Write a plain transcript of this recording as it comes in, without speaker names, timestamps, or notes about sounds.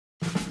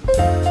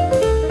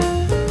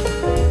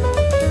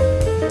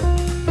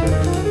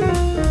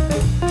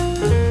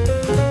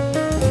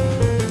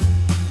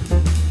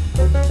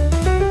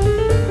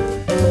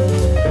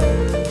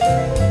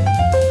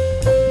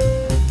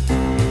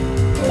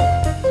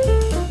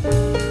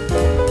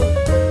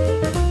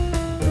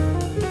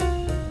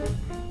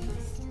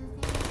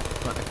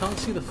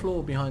see the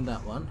floor behind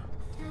that one,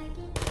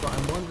 but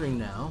I'm wondering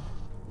now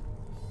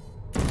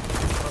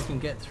if I can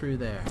get through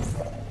there.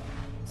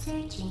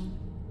 Searching.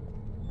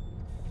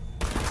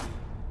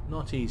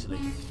 Not easily.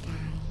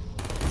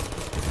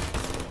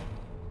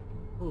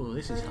 Oh,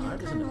 this is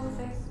hard, isn't it?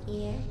 Over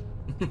here.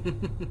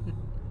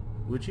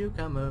 Would you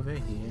come over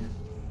here?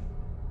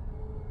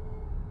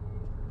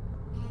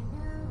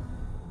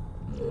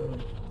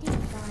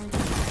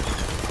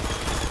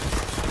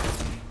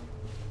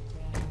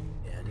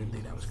 Yeah, I didn't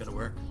think that was going to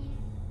work.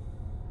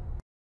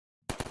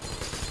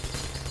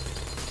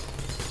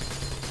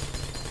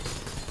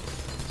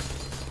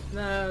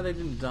 No, they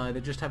didn't die.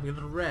 They're just having a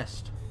little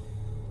rest.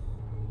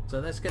 So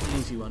let's get the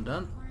easy one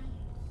done.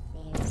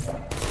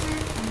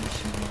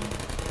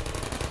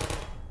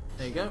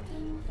 There you go.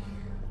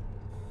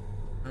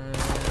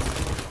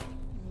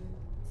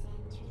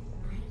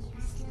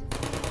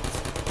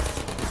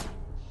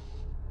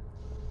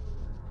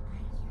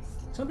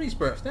 Somebody's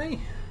birthday.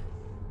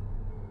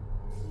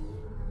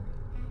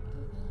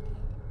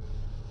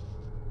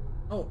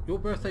 Oh, your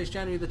birthday's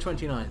January the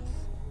 29th.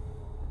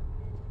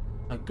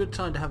 A good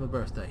time to have a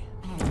birthday.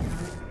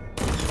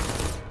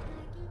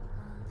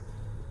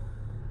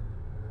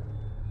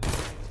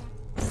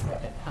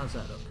 Okay, how's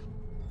that look?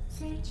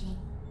 Searching.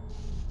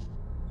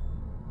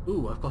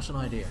 Ooh, I've got an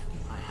idea.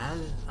 I have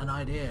an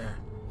idea.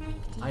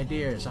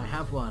 Ideas, I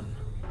have one.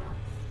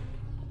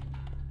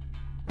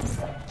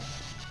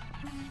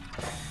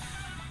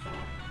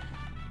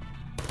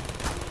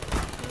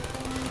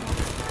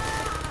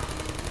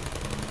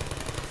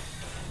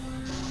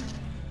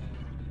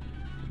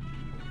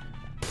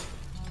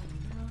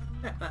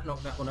 Yeah, that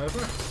knocked that one over.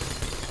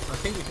 I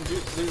think we can do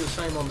the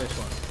same on this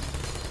one.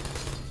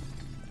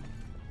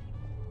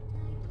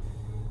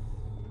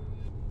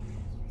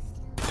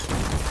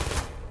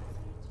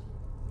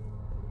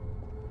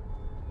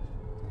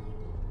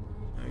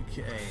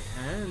 Okay,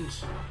 and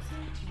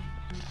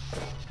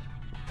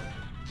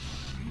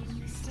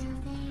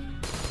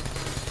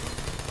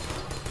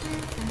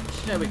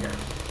there we go.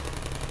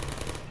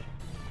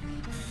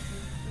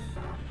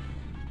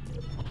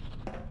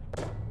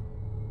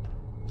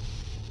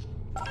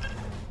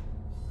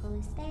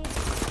 Who's there?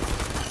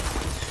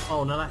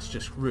 Oh, no, that's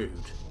just rude.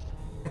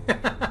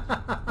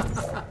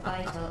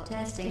 Vital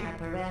testing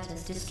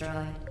apparatus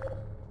destroyed.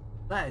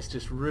 That is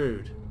just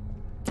rude.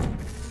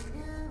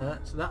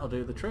 So that'll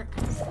do the trick.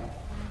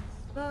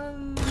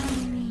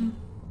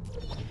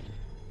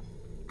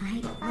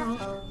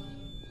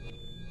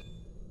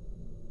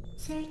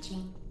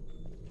 Searching.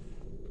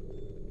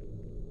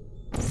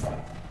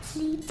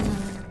 Sleep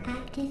mode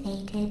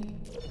activated.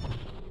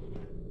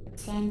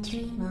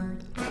 Sentry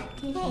mode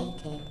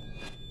activated.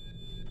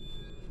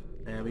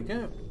 There we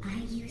go. Are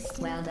you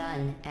still Well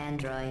done,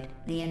 Android.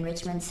 The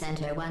Enrichment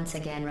Center once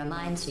again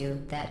reminds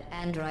you that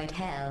Android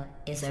Hell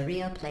is a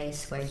real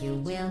place where you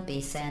will be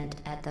sent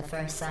at the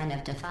first sign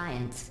of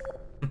defiance.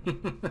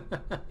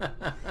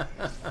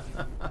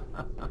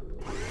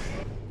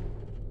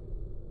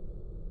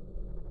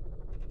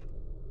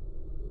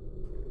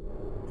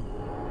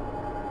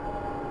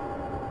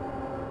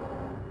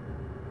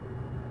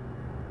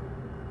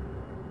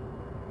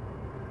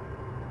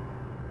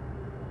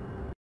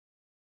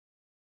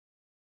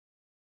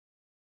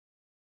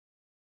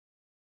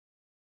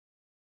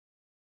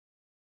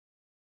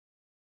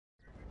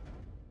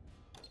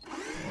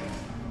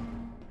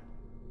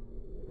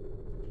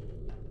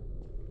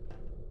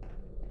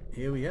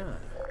 Here we are.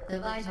 The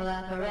vital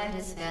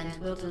apparatus vent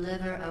will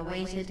deliver a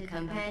weighted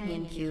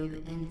companion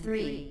cube in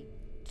 3,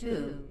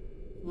 2,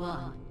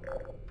 1.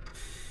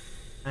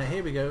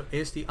 Here we go.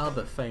 Here's the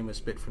other famous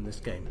bit from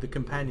this game, the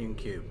companion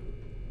cube.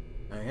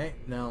 Okay,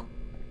 now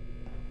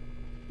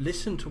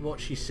listen to what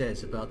she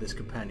says about this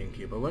companion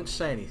cube. I won't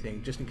say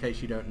anything just in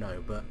case you don't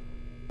know, but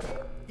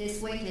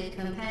This weighted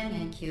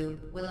companion cube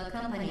will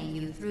accompany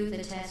you through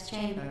the test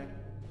chamber.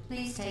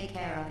 Please take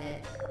care of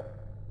it.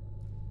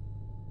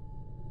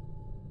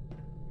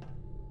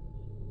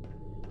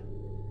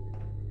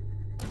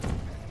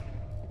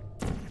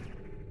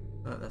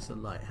 oh, that's the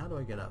light. How do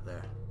I get up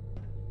there?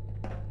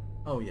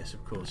 Oh yes,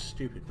 of course.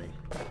 Stupid me.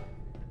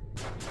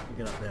 I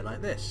get up there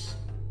like this.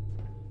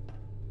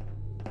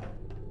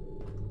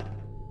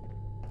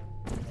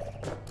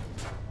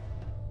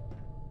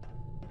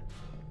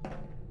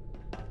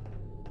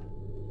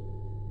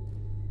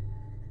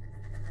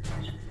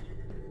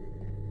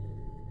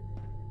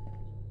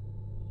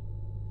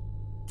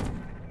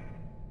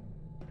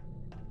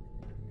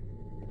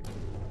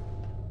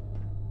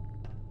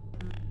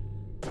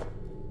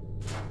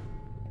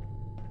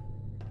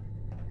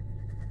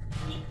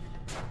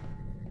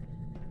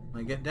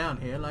 I get down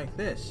here like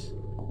this.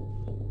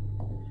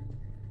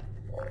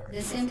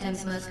 The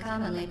symptoms most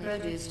commonly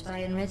produced by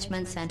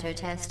Enrichment Center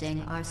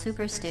testing are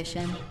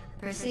superstition,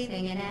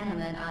 perceiving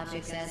inanimate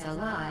objects as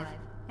alive,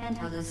 and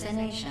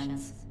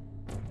hallucinations.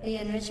 The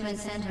Enrichment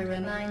Center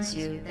reminds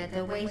you that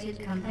the weighted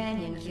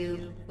companion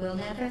cube will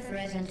never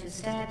threaten to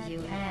stab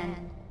you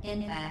and,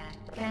 in fact,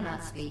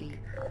 cannot speak.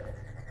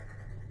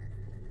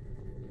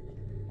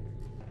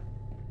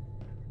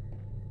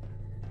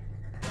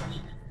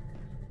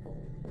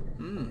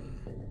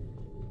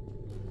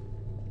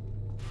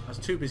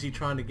 too busy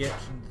trying to get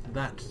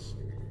that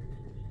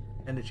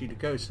energy to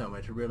go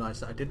somewhere to realise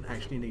that I didn't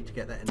actually need to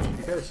get that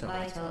energy to go somewhere.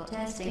 Vital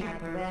testing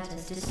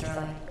apparatus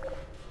destroyed.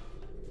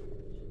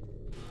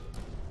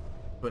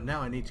 But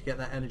now I need to get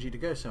that energy to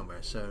go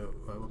somewhere, so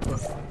we'll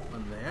put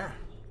one there.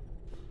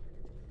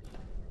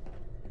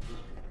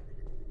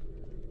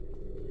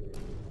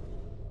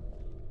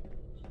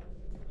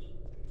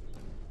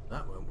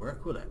 That won't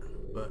work, will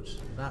it? But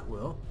that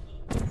will.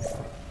 There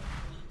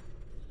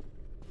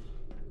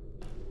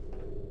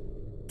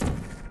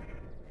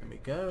we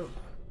go.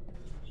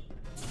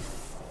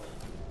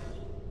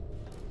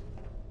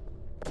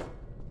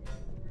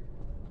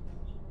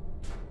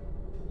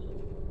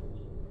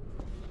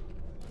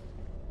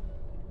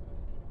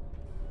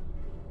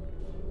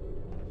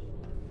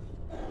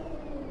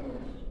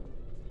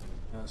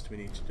 What else do we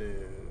need to do?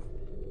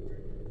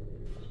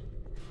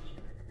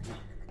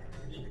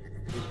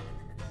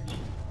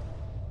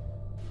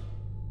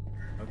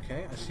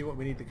 Okay, I see what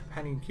we need the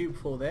companion cube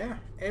for there.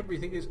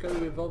 Everything is going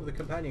to involve the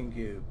companion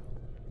cube.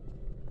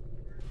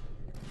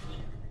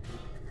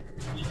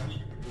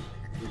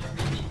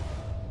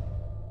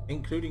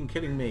 Including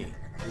killing me.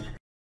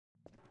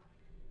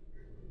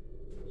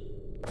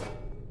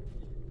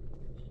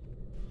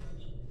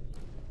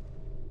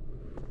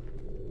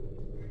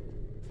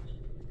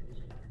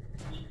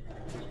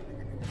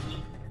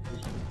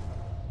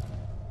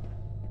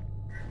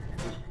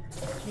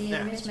 The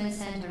Enrichment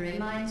Center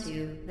reminds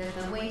you that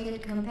the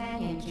weighted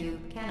companion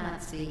cube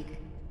cannot speak.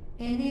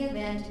 In the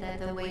event that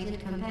the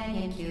weighted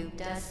companion cube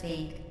does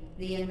speak,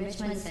 the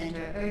Enrichment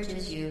Center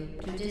urges you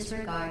to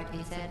disregard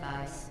its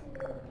advice.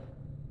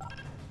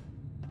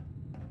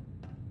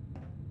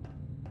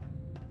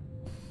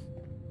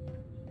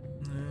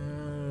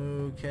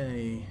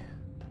 Okay.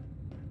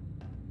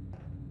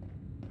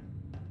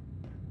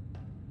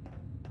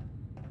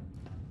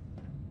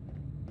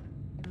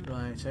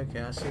 Right,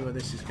 okay, I see where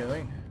this is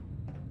going.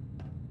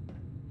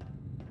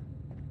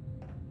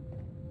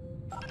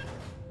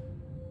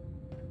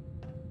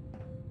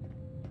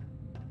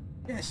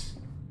 Yes.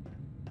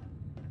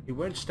 He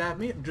won't stab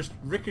me, it'll just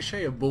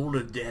ricochet a ball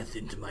of death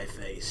into my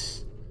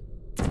face.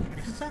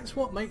 Because that's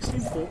what makes the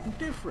important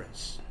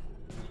difference.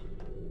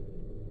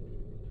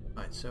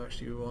 Right, so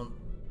actually we want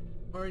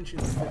orange in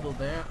the middle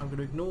there. I'm going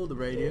to ignore the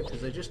radio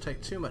because they just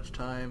take too much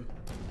time.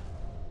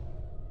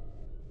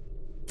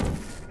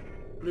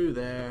 Blue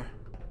there.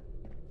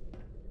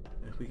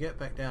 And if we get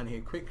back down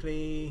here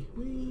quickly,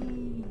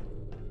 whee!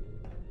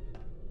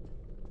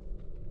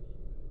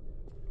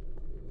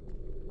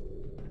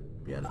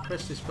 Be able to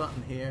press this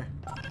button here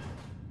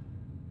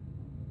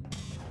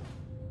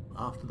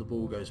after the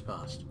ball goes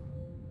past.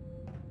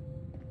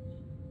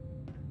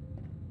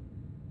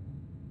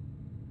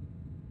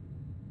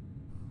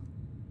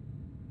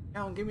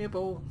 Come on, give me a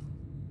ball.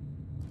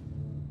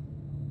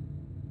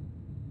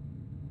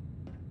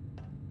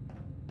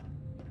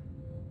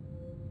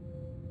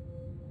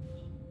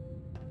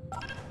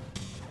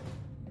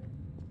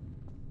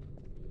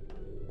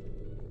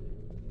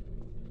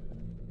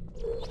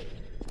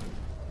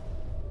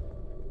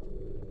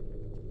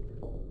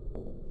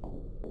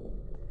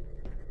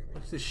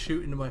 What's this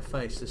shoot into my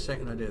face the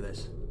second I do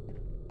this?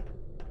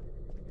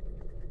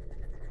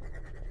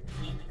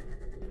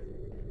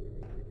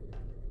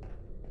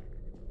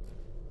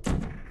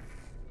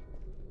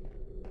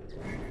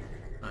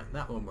 Right,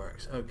 that one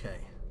works. Okay.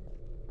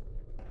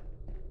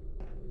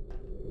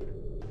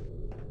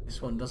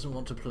 This one doesn't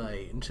want to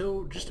play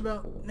until just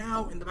about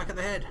now in the back of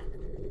the head.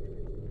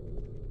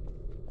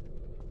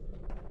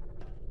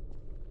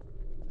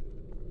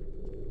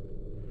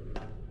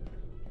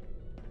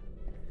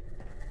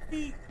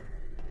 Beep.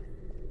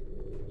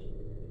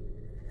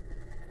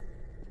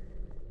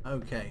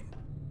 Okay,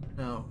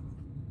 now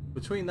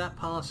between that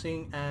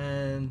passing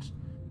and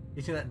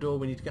hitting that door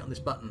we need to get on this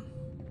button.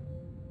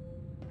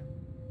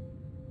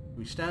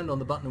 We stand on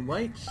the button and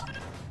wait.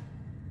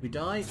 We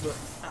die, but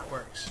that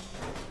works.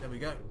 There we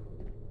go.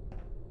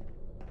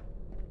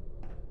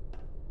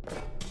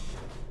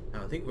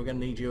 Now I think we're going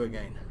to need you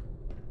again.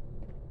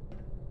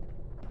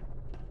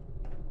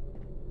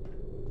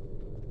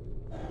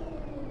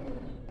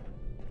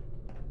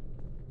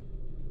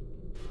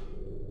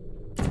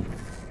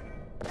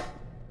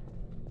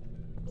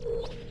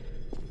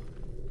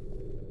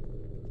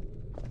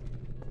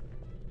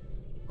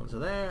 Onto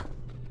there,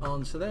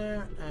 onto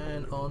there,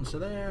 and onto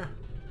there,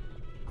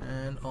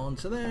 and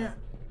onto there.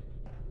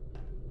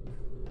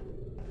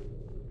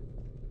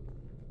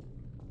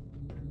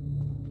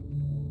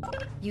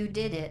 You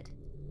did it.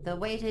 The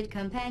weighted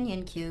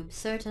companion cube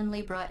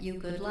certainly brought you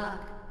good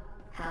luck.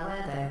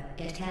 However,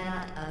 it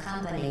cannot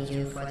accompany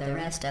you for the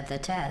rest of the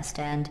test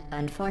and,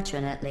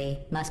 unfortunately,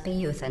 must be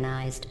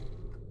euthanized.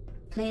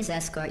 Please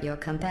escort your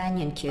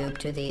companion cube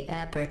to the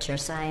Aperture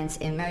Science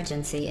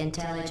Emergency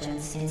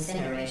Intelligence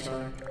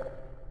Incinerator.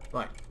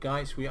 Right,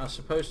 guys, we are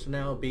supposed to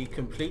now be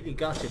completely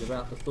gutted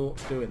about the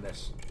thought of doing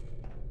this.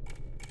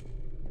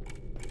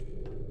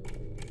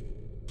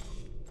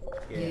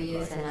 Yeah, You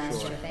right,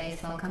 euthanized sure. your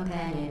faithful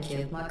companion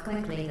cube more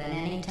quickly than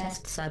any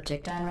test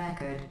subject on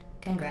record.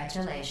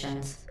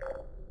 Congratulations.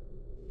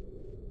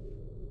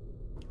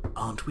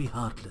 aren't we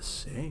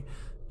heartless, eh?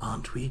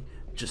 Aren't we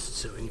just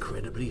so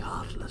incredibly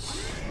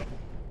heartless?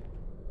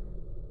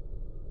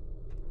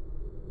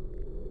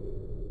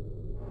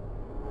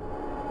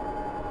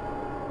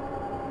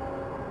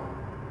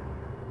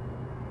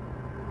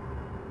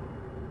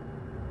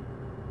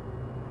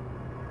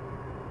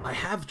 I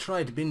have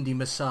tried bindi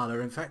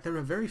masala. In fact, there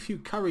are very few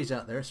curries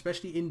out there,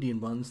 especially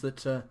Indian ones,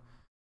 that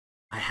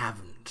I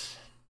haven't.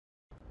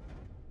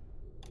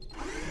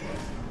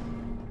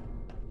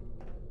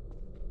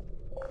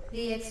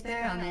 The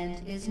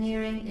experiment is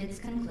nearing its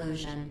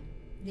conclusion.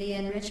 The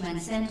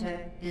Enrichment Center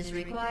is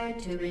required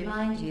to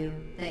remind you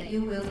that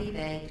you will be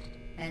baked,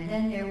 and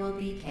then there will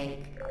be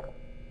cake.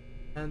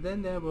 And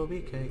then there will be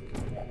cake.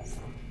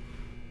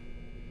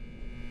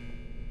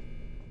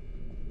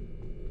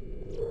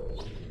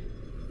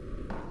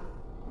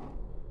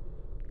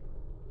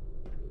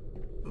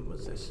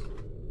 What's this?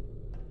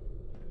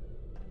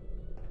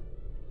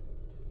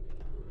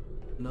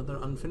 Another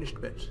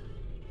unfinished bit.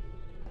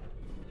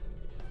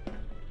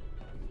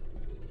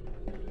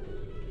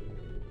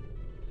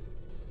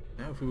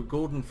 Now, if we were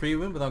Gordon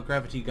Freeman with our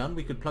gravity gun,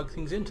 we could plug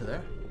things into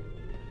there.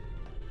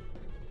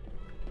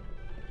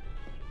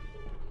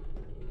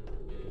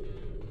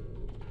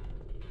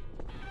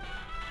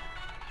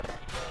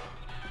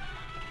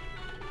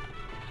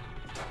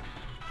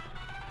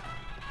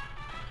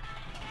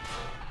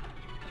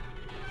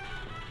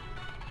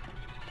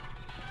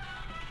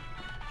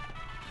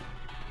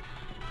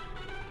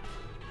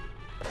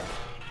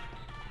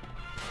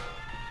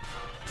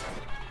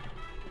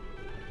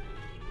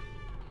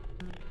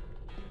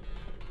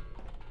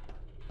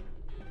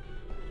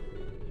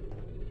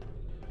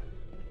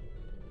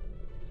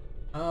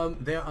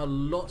 There are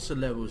lots of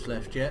levels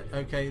left yet.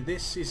 Okay,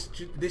 this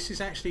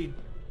is actually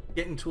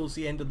getting towards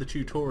the end of the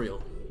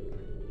tutorial.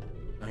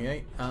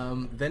 Okay,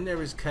 then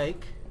there is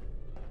cake,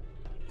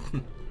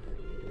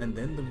 and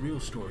then the real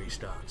story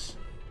starts.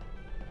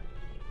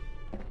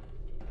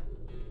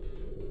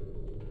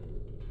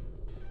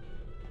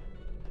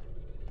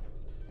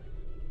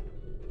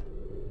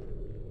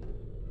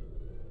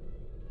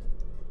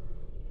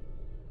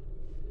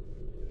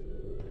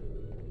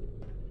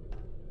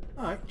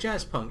 Alright,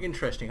 jazz punk,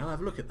 interesting. I'll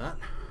have a look at that.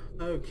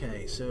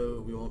 Okay,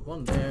 so we want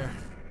one there,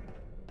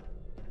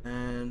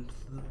 and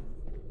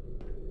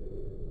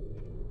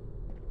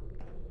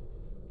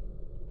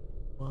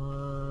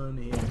one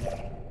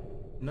here.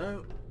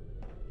 No.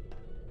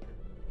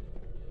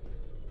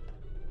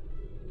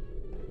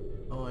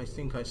 Oh, I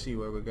think I see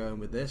where we're going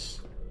with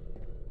this.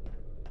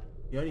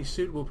 The only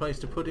suitable place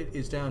to put it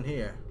is down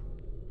here.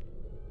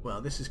 Well,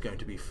 this is going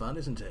to be fun,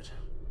 isn't it?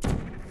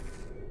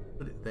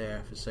 Put it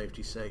there for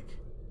safety's sake.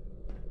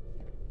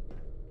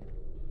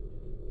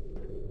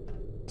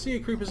 See you,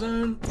 Creeper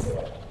Zone.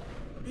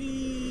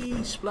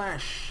 Eee,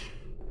 splash.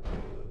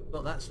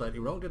 Got that slightly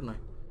wrong, didn't I?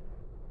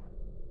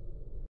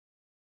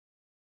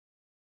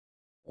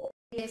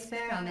 The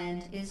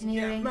experiment is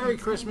nearing Merry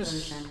its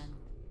Christmas. conclusion.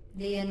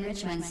 The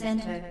Enrichment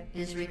Center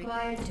is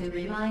required to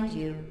remind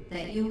you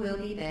that you will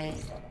be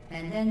baked,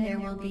 and then there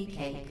will be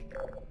cake.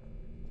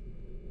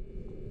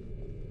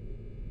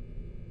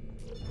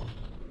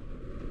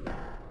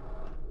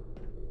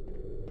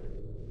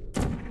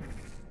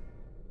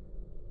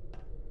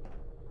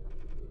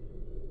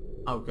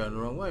 I was going the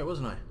wrong way,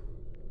 wasn't I?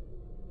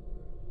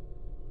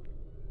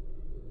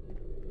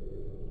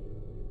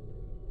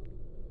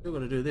 Still got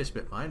to do this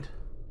bit, mind.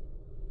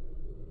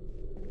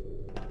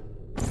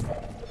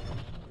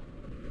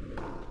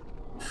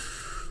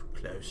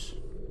 Close.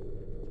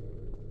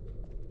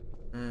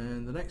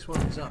 And the next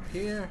one is up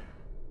here.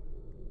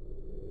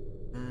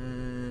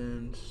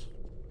 And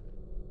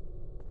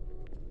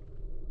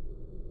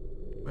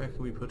where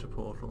can we put a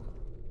portal?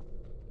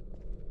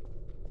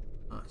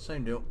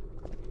 Same deal.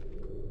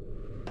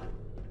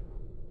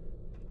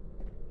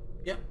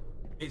 Yep,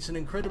 it's an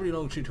incredibly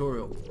long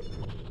tutorial.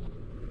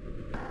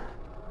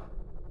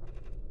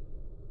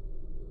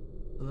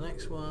 The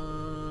next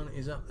one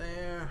is up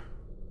there.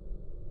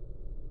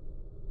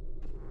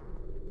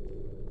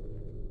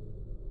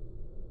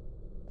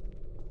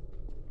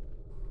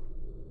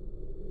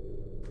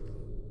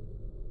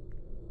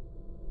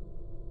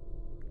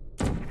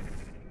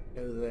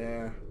 Go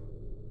there.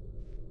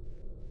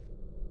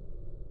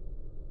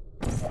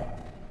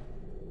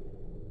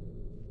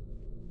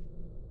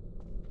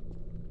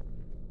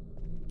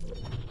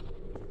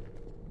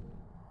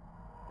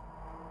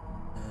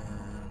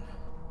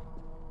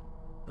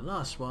 The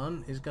last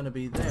one is going to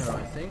be there,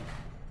 I think.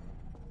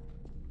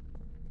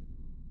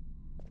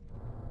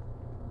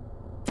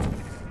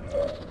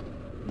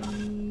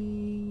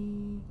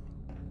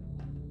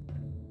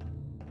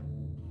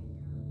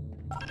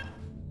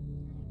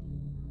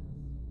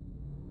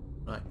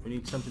 Right, we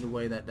need something to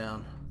weigh that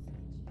down.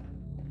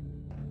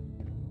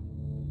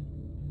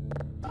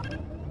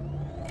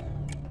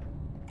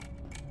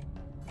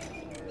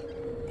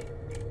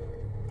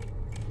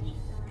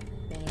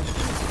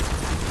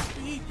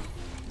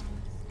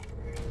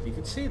 You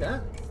can see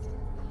that.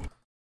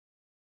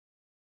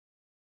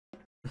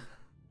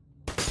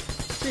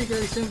 See you,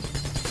 Grayson.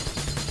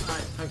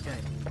 Right, okay.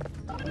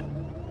 Could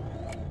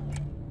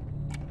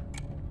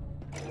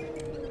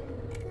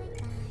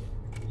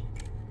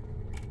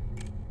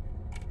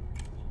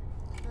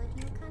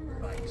you come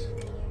over Right. here?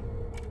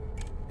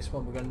 This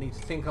one we're going to need to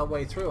think our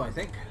way through, I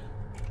think.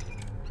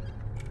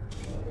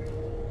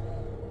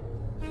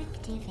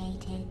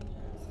 Activated.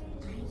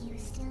 Are you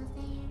still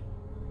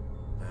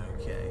there?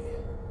 Okay.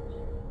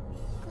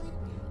 Good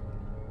night.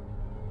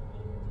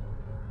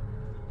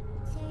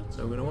 Search. So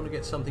we're going to want to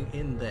get something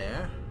in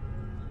there.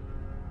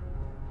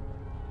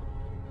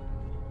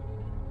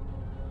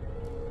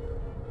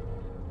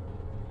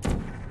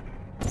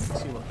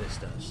 Let's see what this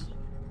does.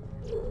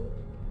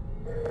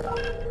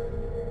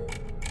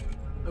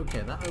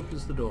 Okay, that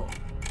opens the door.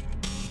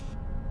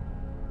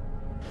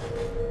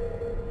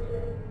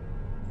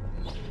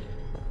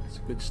 It's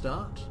a good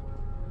start.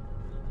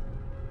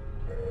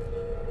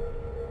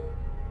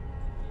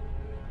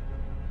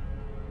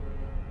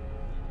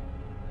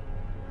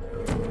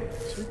 Okay,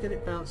 so we get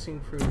it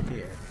bouncing through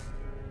here.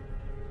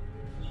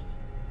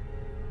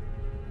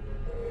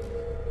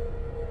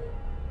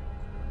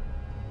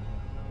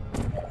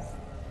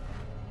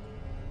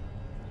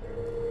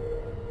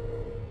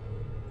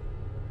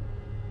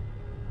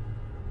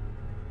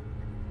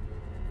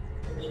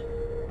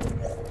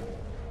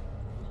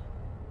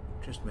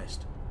 Just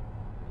missed.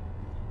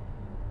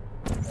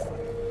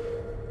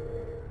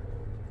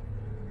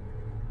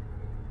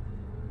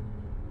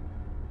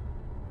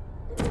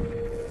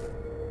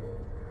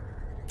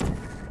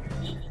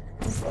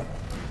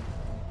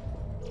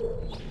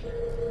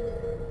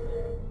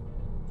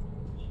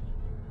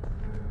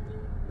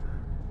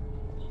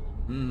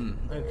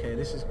 Okay,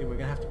 this is good. We're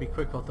gonna have to be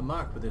quick off the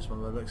mark with this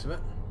one by the looks of it.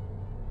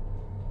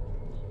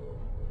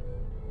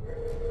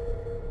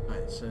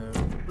 Right, so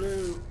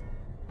blue,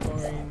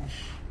 orange,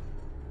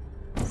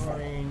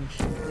 orange,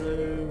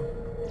 blue.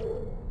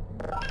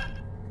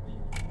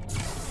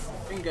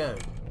 Bingo!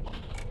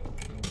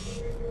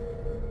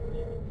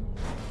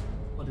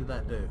 What did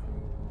that do?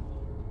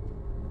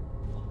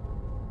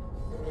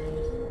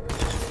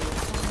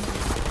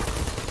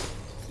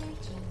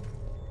 Searching.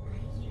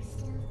 Are you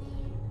still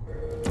there?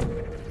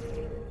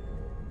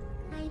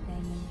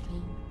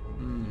 Hibernating.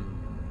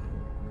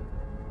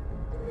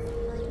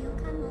 Will you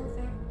come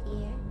over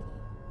here?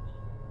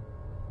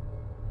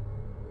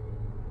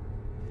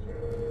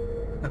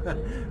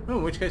 Well,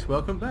 in which case,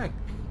 welcome back.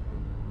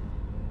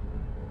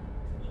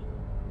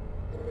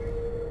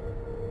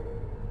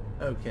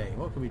 Okay,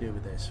 what can we do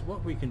with this?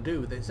 What we can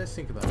do with this, let's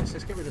think about this.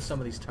 Let's get rid of some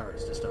of these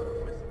turrets to start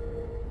off with.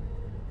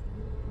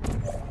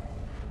 Hello.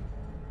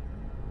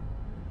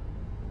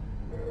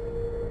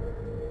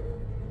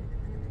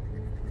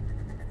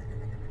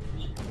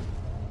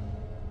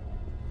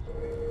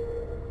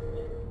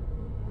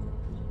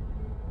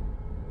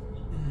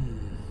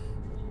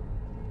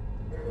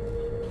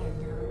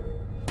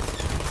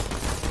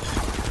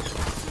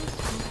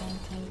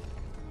 Activated.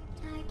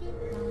 Target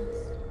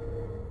lost.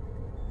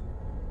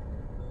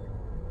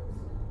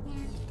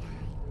 Nap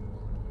time.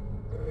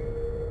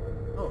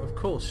 Oh, of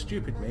course,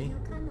 stupid Will me. you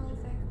come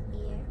over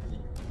here?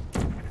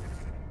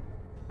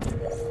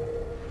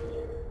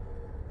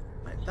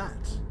 Like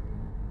that.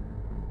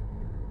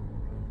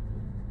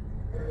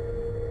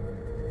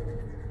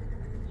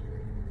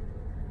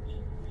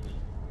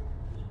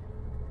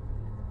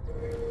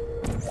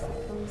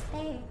 Who's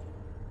there?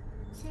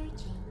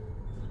 Searching.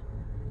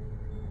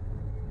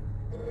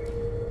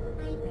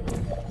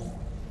 Hibernating.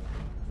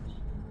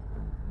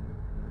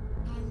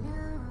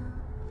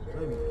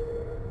 Hello.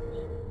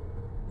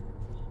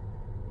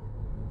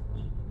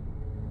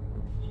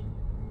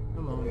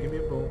 Come on, give me a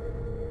ball.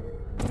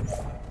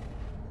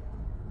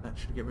 That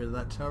should get rid of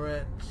that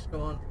turret.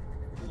 Come on.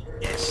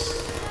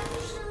 Yes!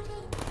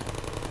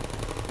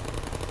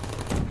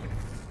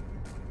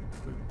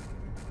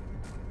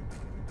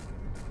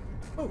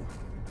 Oh!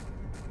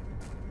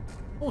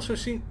 Also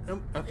seen...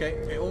 okay,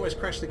 it almost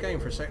crashed the game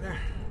for a sec there.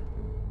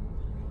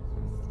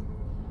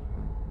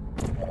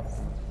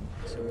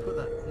 So we put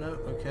that... no,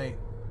 okay.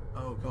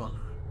 Oh, go on.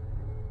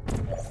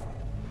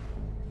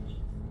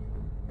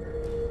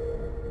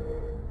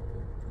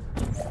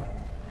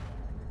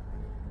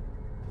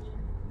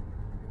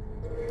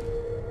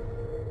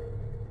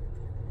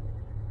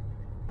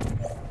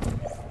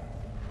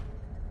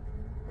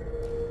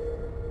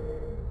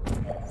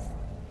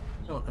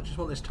 No, I just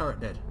want this turret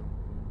dead.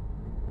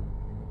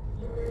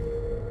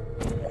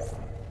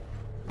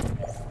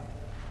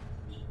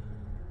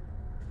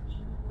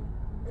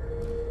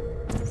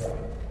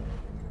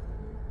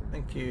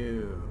 Thank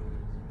you.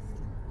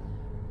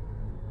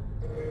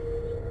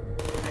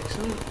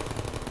 Excellent.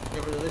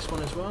 Get rid of this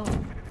one as well.